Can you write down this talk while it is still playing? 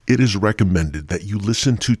It is recommended that you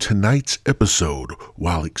listen to tonight's episode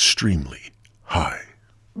while extremely high.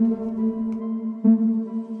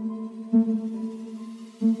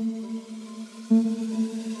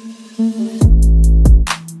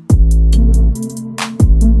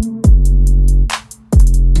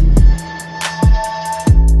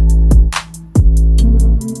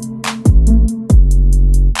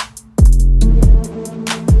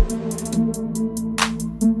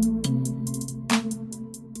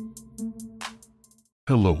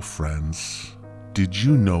 Hello, friends. Did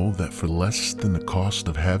you know that for less than the cost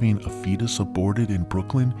of having a fetus aborted in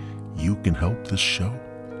Brooklyn, you can help this show?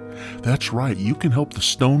 That's right, you can help the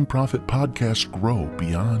Stone Prophet podcast grow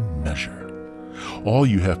beyond measure. All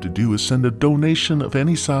you have to do is send a donation of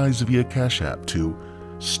any size via Cash App to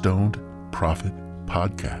Stoned Prophet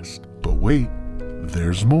Podcast. But wait,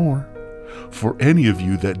 there's more. For any of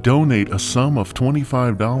you that donate a sum of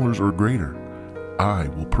 $25 or greater, I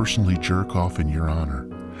will personally jerk off in your honor.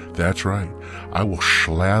 That's right, I will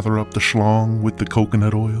slather up the schlong with the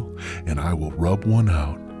coconut oil, and I will rub one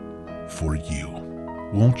out for you.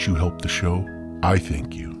 Won't you help the show? I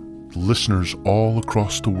thank you. Listeners all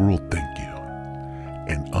across the world thank you.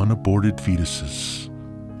 And unaborted fetuses,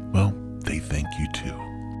 well, they thank you too.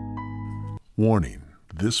 Warning,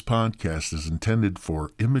 this podcast is intended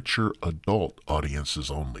for immature adult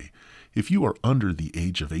audiences only. If you are under the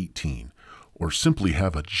age of 18, or simply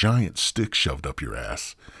have a giant stick shoved up your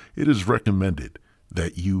ass, it is recommended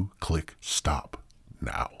that you click stop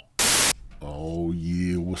now. Oh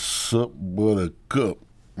yeah, what's up, buttercup?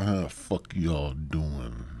 How the fuck y'all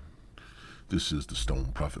doing? This is the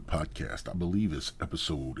Stone Prophet Podcast. I believe it's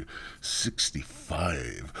episode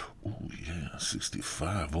 65. Oh yeah,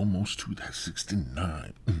 65, almost to that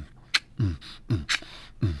 69.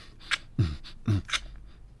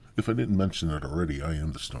 If I didn't mention it already, I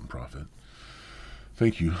am the Stone Prophet.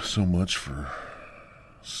 Thank you so much for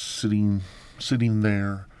sitting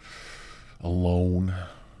there alone,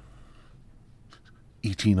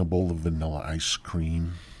 eating a bowl of vanilla ice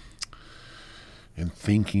cream, and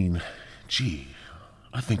thinking, gee,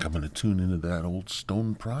 I think I'm going to tune into that old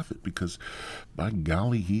Stone Prophet because, by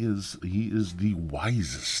golly, he is the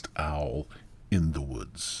wisest owl in the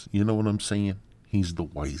woods. You know what I'm saying? He's the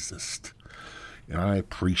wisest. And I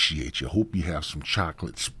appreciate you. Hope you have some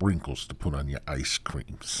chocolate sprinkles to put on your ice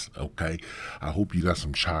creams, okay? I hope you got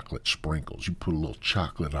some chocolate sprinkles. You put a little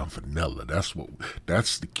chocolate on vanilla. That's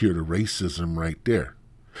the cure to racism right there.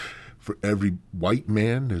 For every white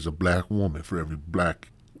man, there's a black woman. For every black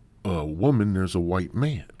woman, there's a white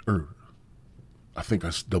man. I think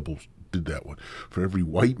I double did that one. For every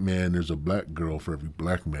white man, there's a black girl. For every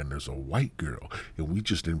black man, there's a white girl. And we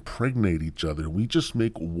just impregnate each other. We just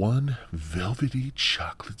make one velvety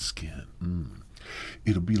chocolate skin.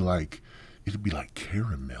 It'll be like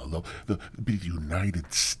caramel. It'll be the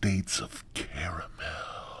United States of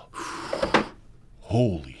caramel.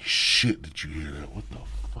 Holy shit, did you hear that? What the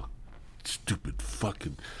fuck? Stupid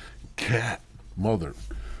fucking cat. Mother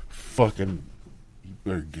fucking, you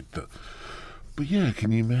better get the... But yeah,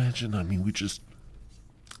 can you imagine? I mean, we just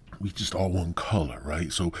all one color,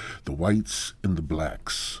 right? So the whites and the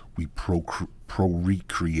blacks, we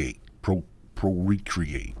recreate,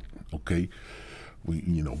 okay?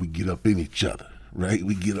 We get up in each other, right?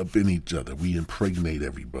 We get up in each other. We impregnate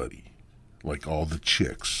everybody, like all the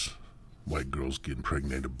chicks. White girls get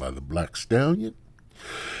impregnated by the black stallion.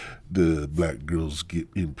 The black girls get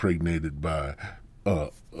impregnated by the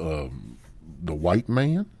white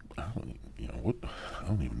man. I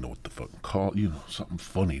don't even know what the fuck call, something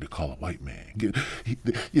funny to call a white man. They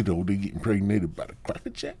get impregnated by the Cracker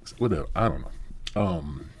Jacks, whatever. I don't know.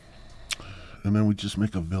 And then we just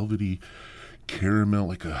make a velvety caramel,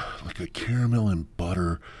 like a caramel and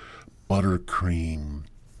buttercream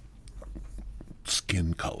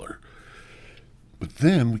skin color. But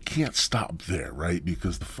then we can't stop there, right?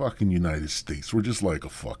 Because the fucking United States, we're just like a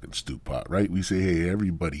fucking stew pot, right? We say, hey,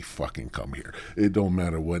 everybody fucking come here. It don't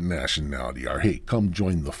matter what nationality you are. Hey, come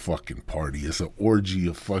join the fucking party. It's an orgy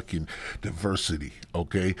of fucking diversity,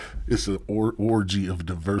 okay? It's an orgy of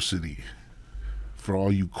diversity. For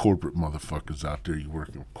all you corporate motherfuckers out there, you work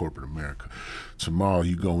in corporate America. Tomorrow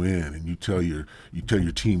you go in and you tell your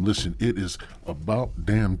team, listen, it is about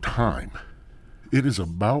damn time. It is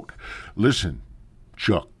about, listen,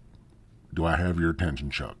 Chuck, do I have your attention,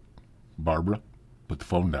 Chuck? Barbara, put the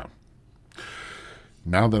phone down.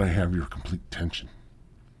 Now that I have your complete attention,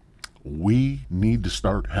 we need to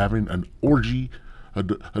start having an orgy of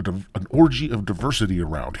diversity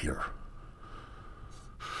around here.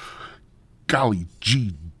 Golly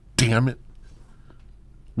gee, damn it.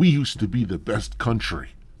 We used to be the best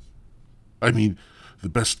country. I mean, the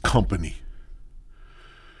best company.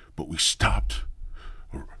 But we stopped,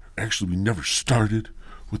 or actually we never started,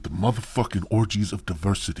 with the motherfucking orgies of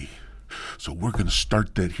diversity. So we're gonna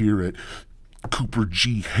start that here at Cooper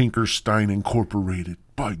G. Hankerstein Incorporated.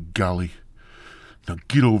 By golly. Now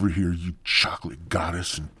get over here, you chocolate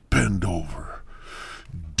goddess, and bend over.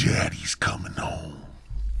 Daddy's coming home.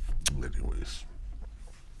 Anyways.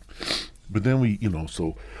 But then we,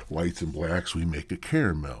 so whites and blacks, we make a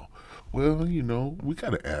caramel. Well, we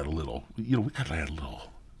gotta add a little, we gotta add a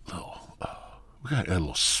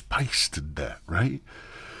little spice to that, right?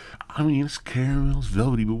 I mean, it's caramel, it's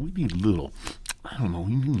velvety, but we need a little,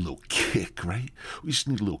 we need a little kick, right? We just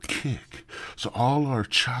need a little kick. So all our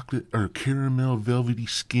chocolate or caramel velvety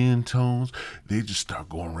skin tones, they just start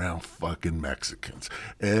going around fucking Mexicans.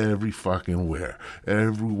 Everywhere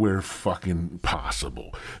fucking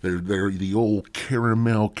possible. They're the old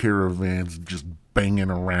caramel caravans just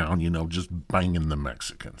banging around, just banging the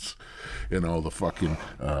Mexicans. The fucking,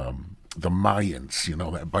 the Mayans,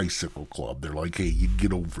 that bicycle club, they're like, hey, you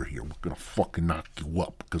get over here. We're going to fucking knock you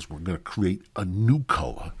up because we're going to create a new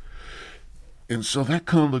color. And so that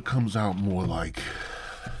color comes out more like,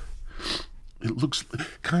 it looks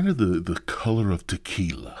kind of the color of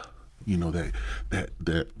tequila. That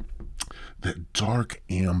dark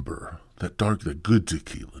amber, the good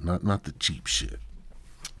tequila, not the cheap shit.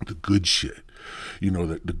 The good shit.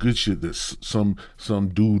 The good shit that some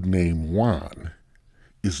dude named Juan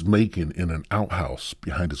is making in an outhouse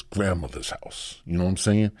behind his grandmother's house. You know what I'm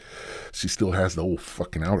saying? She still has the old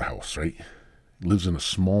fucking outhouse, right? Lives in a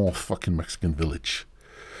small fucking Mexican village.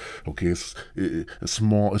 Okay, it's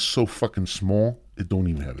small. It's so fucking small, it don't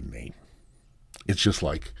even have a name. It's just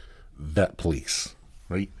like that place,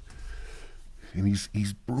 right? And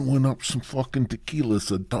he's brewing up some fucking tequila.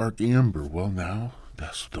 It's a dark amber. Well, now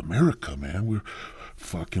that's America, man. We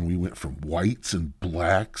went from whites and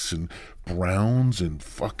blacks and browns and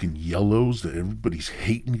fucking yellows that everybody's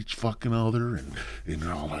hating each fucking other and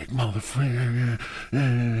they're all like, motherfucker.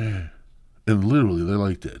 And literally, they're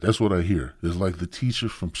like that. That's what I hear. It's like the teacher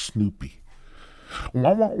from Snoopy.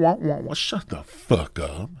 Wah, wah, wah, wah, wah. Shut the fuck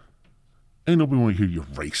up. Ain't nobody want to hear your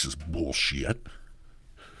racist bullshit.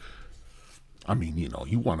 I mean,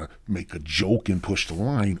 you want to make a joke and push the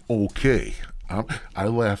line, okay. I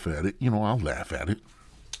laugh at it. I'll laugh at it.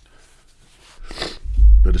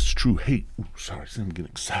 But it's true hate. Ooh, sorry, I'm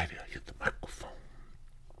getting excited. I hit the microphone.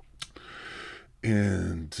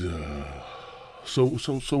 And so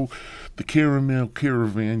the caramel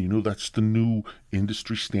caravan, that's the new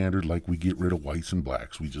industry standard. Like, we get rid of whites and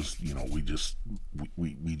blacks. We just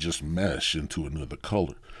mesh into another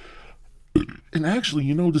color. And actually,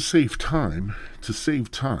 to save time,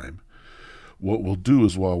 what we'll do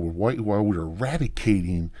is while we're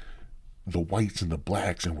eradicating the whites and the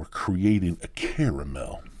blacks and we're creating a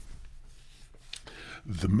caramel,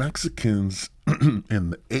 the Mexicans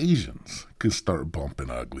and the Asians can start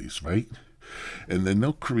bumping uglies, right? And then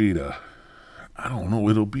they'll create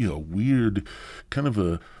it'll be a weird kind of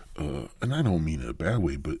and I don't mean it a bad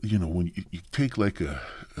way, but when you take like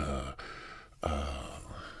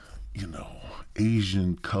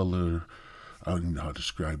Asian color, I don't even know how to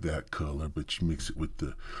describe that color, but you mix it with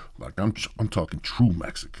I'm talking true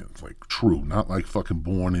Mexicans, like true, not like fucking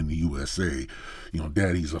born in the USA.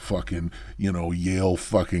 Daddy's a fucking, Yale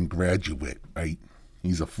fucking graduate, right?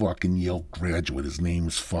 He's a fucking Yale graduate. His name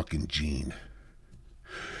is fucking Gene.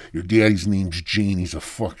 Your daddy's name's Gene. He's a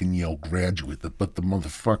fucking Yale graduate, but the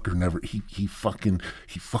motherfucker he fucking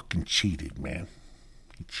cheated, man.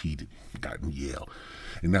 He cheated, got in Yale.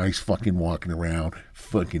 And now he's fucking walking around,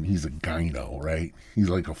 he's a gyno, right? He's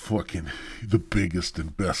like the biggest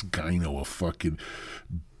and best gyno of fucking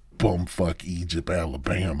bumfuck Egypt,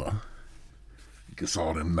 Alabama. He gets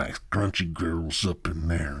all them nice crunchy girls up in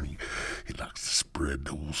there, and he likes to spread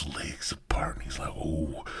those legs apart, and he's like,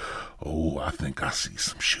 oh, I think I see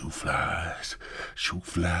some shoe flies. Shoe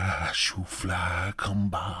fly, come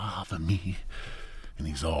bother me. And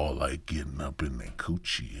he's all like getting up in their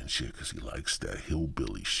coochie and shit because he likes that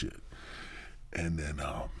hillbilly shit. And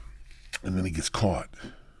then he gets caught,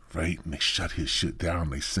 right? And they shut his shit down.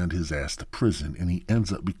 They send his ass to prison, and he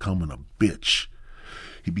ends up becoming a bitch.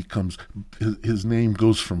 He becomes, his name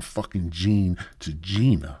goes from fucking Gene to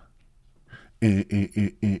Gina.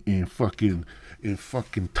 And fucking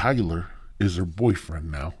Tyler is her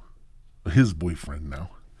boyfriend now. His boyfriend now.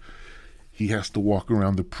 He has to walk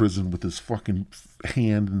around the prison with his fucking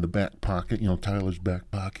hand in the back pocket, Tyler's back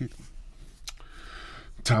pocket.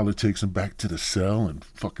 Tyler takes him back to the cell and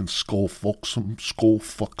fucking skull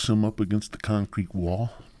fucks him up against the concrete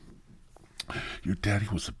wall. Your daddy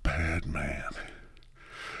was a bad man.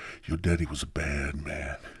 Your daddy was a bad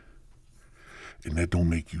man. And that don't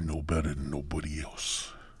make you no better than nobody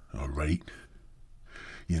else. Alright?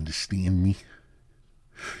 You understand me?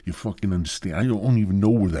 You fucking understand? I don't even know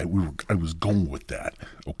where I was going with that,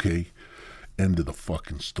 okay? End of the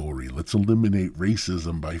fucking story. Let's eliminate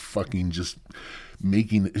racism by fucking just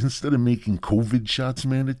instead of making COVID shots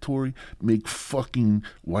mandatory, make fucking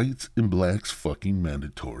whites and blacks fucking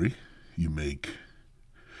mandatory. And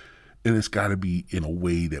it's gotta be in a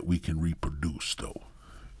way that we can reproduce, though.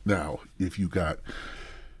 Now, if you got,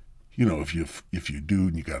 if you do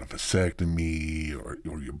and you got a vasectomy or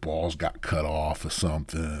your balls got cut off or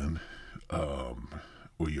something, or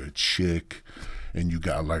you're a chick and you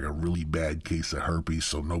got like a really bad case of herpes,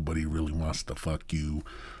 so nobody really wants to fuck you,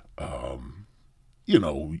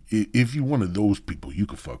 if you're one of those people, you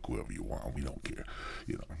can fuck whoever you want. We don't care.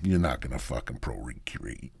 You're not gonna fucking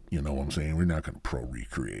pro-recreate. You know what I'm saying? We're not gonna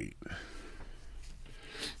pro-recreate.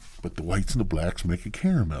 But the whites and the blacks make a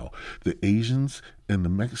caramel. The Asians and the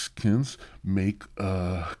Mexicans make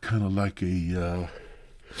kind of like a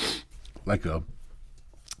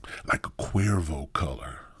Cuervo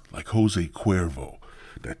color, like Jose Cuervo.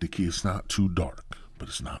 That the kid's not too dark, but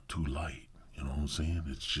it's not too light. You know what I'm saying?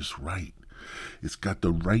 It's just right. It's got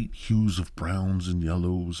the right hues of browns and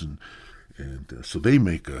yellows, and so they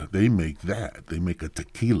make that. They make a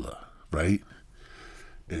tequila, right?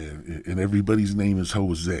 And everybody's name is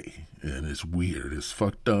Jose, and it's weird. It's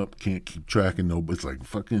fucked up. Can't keep track of nobody. It's like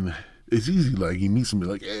fucking. It's easy. Like you meet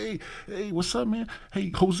somebody like, hey, what's up, man? Hey,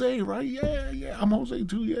 Jose, right? Yeah, I'm Jose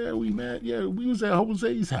too. Yeah, we met. Yeah, we was at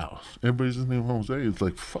Jose's house. Everybody's name Jose. It's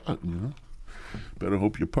like fuck, Better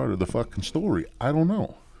hope you're part of the fucking story. I don't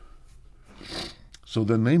know. So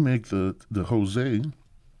then they make the Jose.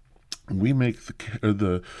 We make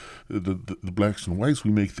the blacks and whites.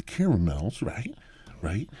 We make the caramels, right?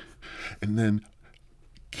 Right? And then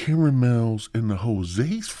caramels and the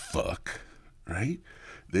Jose's fuck, right?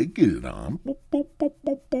 They get it on. Boop, boop, boop,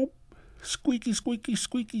 boop, boop. Squeaky, squeaky,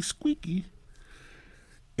 squeaky, squeaky.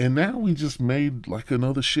 And now we just made like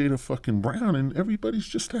another shade of fucking brown, and everybody's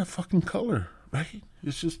just that fucking color, right?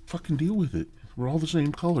 It's just fucking deal with it. We're all the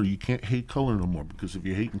same color. You can't hate color no more, because if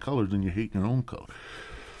you're hating color, then you're hating your own color.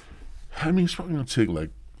 I mean, it's probably going to take like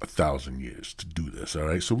 1,000 years to do this, all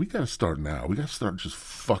right? So we got to start now. We got to start just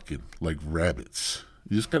fucking like rabbits.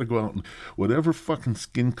 You just got to go out and whatever fucking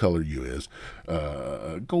skin color you is,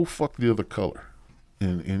 go fuck the other color.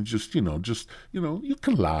 And just, you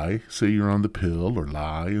can lie, say you're on the pill, or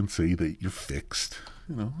lie and say that you're fixed.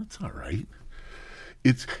 It's all right.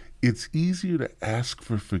 It's easier to ask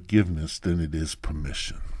for forgiveness than it is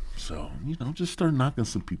permission. So, just start knocking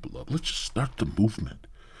some people up. Let's just start the movement.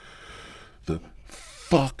 The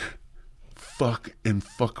fuck, and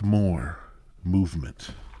fuck more movement.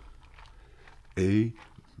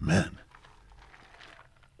 Amen.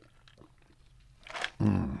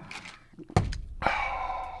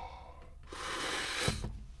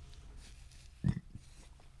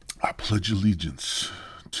 I pledge allegiance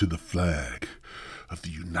to the flag of the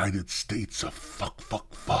United States of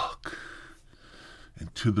fuck,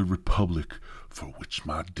 and to the republic for which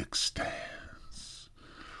my dick stands.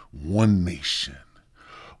 One nation,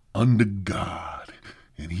 under God,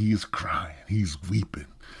 and he is crying, he's weeping,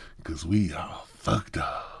 because we are fucked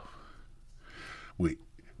up. We're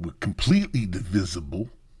completely divisible,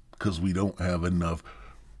 because we don't have enough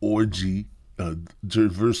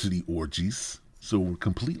diversity orgies, so we're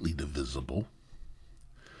completely divisible.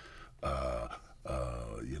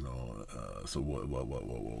 So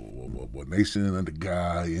what nation under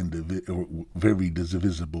God, very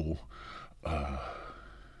divisible.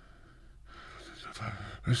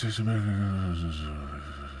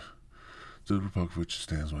 To the republic which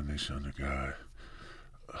stands one nation under God.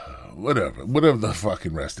 Whatever the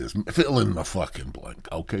fucking rest is. Fill in the fucking blank,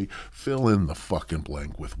 okay? Fill in the fucking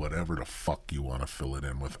blank with whatever the fuck you want to fill it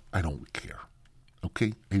in with. I don't care,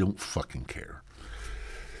 okay? I don't fucking care.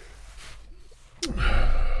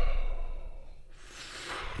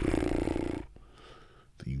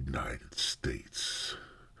 The United States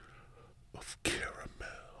of caramel.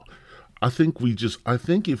 I think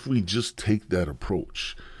if we just take that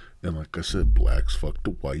approach, and like I said, blacks fuck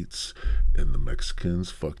the whites, and the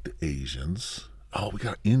Mexicans fuck the Asians. Oh, we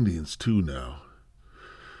got Indians too now.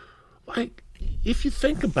 Like, if you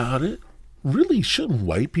think about it, really, shouldn't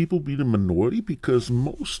white people be the minority? Because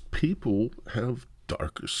most people have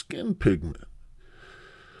darker skin pigment.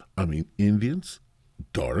 I mean, Indians,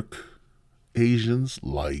 dark. Asians,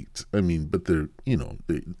 light. I mean, but they're,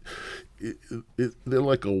 they're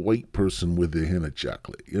like a white person with a hint of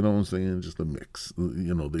chocolate. You know what I'm saying? Just a mix.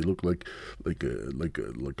 They look like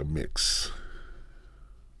a mix.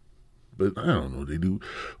 but I don't know. They do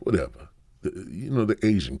whatever. The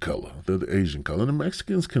Asian color. They're the Asian color. The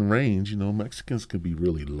Mexicans can range. Mexicans can be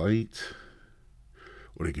really light,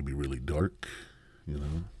 or they can be really dark.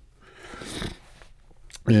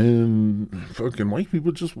 And fucking white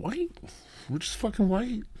people just white. We're just fucking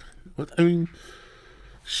white.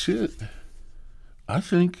 Shit. I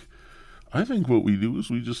think what we do is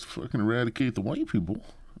we just fucking eradicate the white people,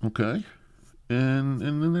 okay? And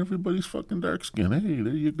then everybody's fucking dark skin. Hey,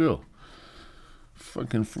 there you go.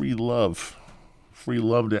 Fucking free love. Free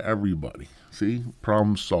love to everybody. See?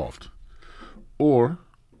 Problem solved. Or,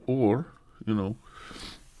 we don't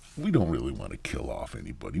really want to kill off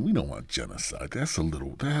anybody. We don't want genocide. That's a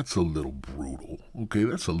little brutal. Okay,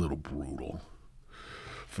 that's a little brutal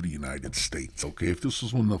for the United States. Okay, if this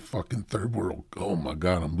was one of the fucking third world, oh my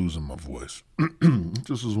God, I'm losing my voice. If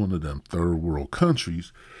this is one of them third world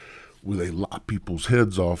countries where they lop people's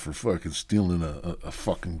heads off for fucking stealing a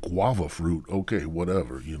fucking guava fruit. Okay,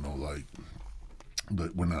 whatever,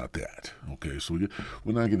 but we're not that. Okay, so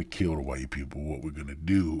we're not going to kill the white people. What we're going to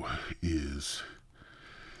do is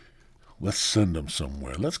let's send them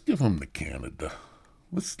somewhere. Let's give them to Canada.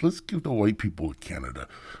 Let's give the white people to Canada.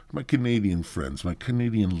 My Canadian friends, my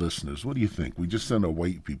Canadian listeners, what do you think? We just send our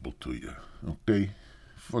white people to you, okay?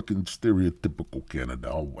 Fucking stereotypical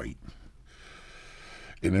Canada, all white.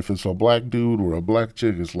 And if it's a black dude or a black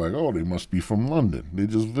chick, it's like, oh, they must be from London. They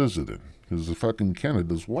just visited. Because the fucking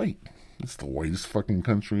Canada's white. It's the whitest fucking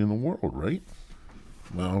country in the world, right?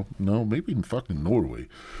 Well, no, maybe in fucking Norway.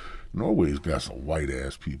 Norway's got some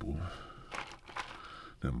white-ass people.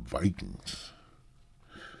 Them Vikings.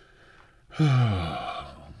 We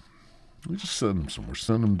just send them somewhere.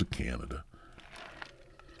 Send them to Canada.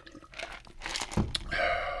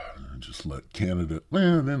 Just let Canada...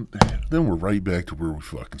 Well, then we're right back to where we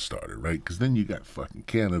fucking started, right? Because then you got fucking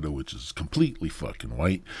Canada, which is completely fucking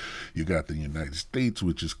white. You got the United States,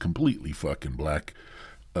 which is completely fucking black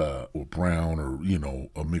or brown or,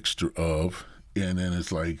 a mixture of. And then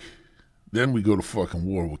it's like... Then we go to fucking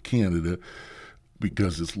war with Canada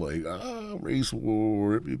because it's like, race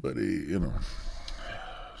war, everybody,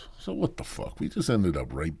 So what the fuck? We just ended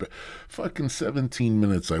up right back. Fucking 17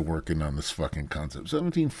 minutes I'm working on this fucking concept.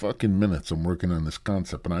 17 fucking minutes I'm working on this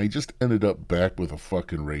concept, and I just ended up back with a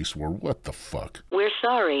fucking race war. What the fuck? We're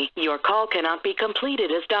sorry. Your call cannot be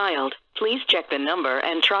completed as dialed. Please check the number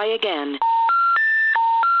and try again.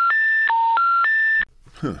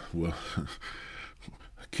 Well,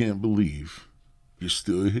 I can't believe you're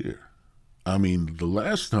still here. I mean, the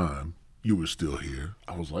last time you were still here,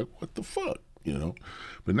 I was like, what the fuck?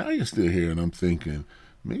 But now you're still here, and I'm thinking,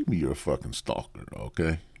 maybe you're a fucking stalker,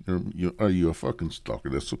 okay? Are you a fucking stalker?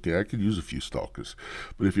 That's okay. I could use a few stalkers.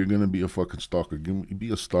 But if you're going to be a fucking stalker,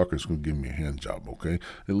 be a stalker that's going to give me a hand job, okay?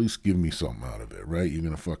 At least give me something out of it, right? You're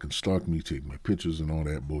going to fucking stalk me, take my pictures and all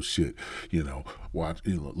that bullshit, watch,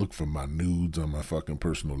 look for my nudes on my fucking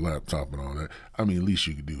personal laptop and all that. I mean, at least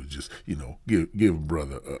you could do is just, give a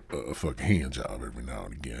brother a fucking hand job every now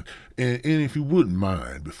and again. And if you wouldn't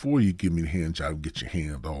mind, before you give me the hand job, get your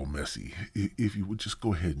hand all messy, if you would just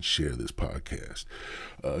go ahead and share this podcast.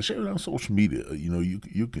 Share it on social media. You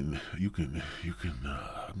can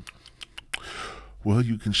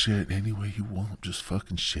share it any way you want. Just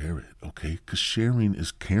fucking share it, okay? Because sharing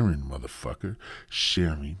is caring, motherfucker.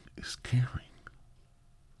 Sharing is caring.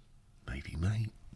 Nighty night.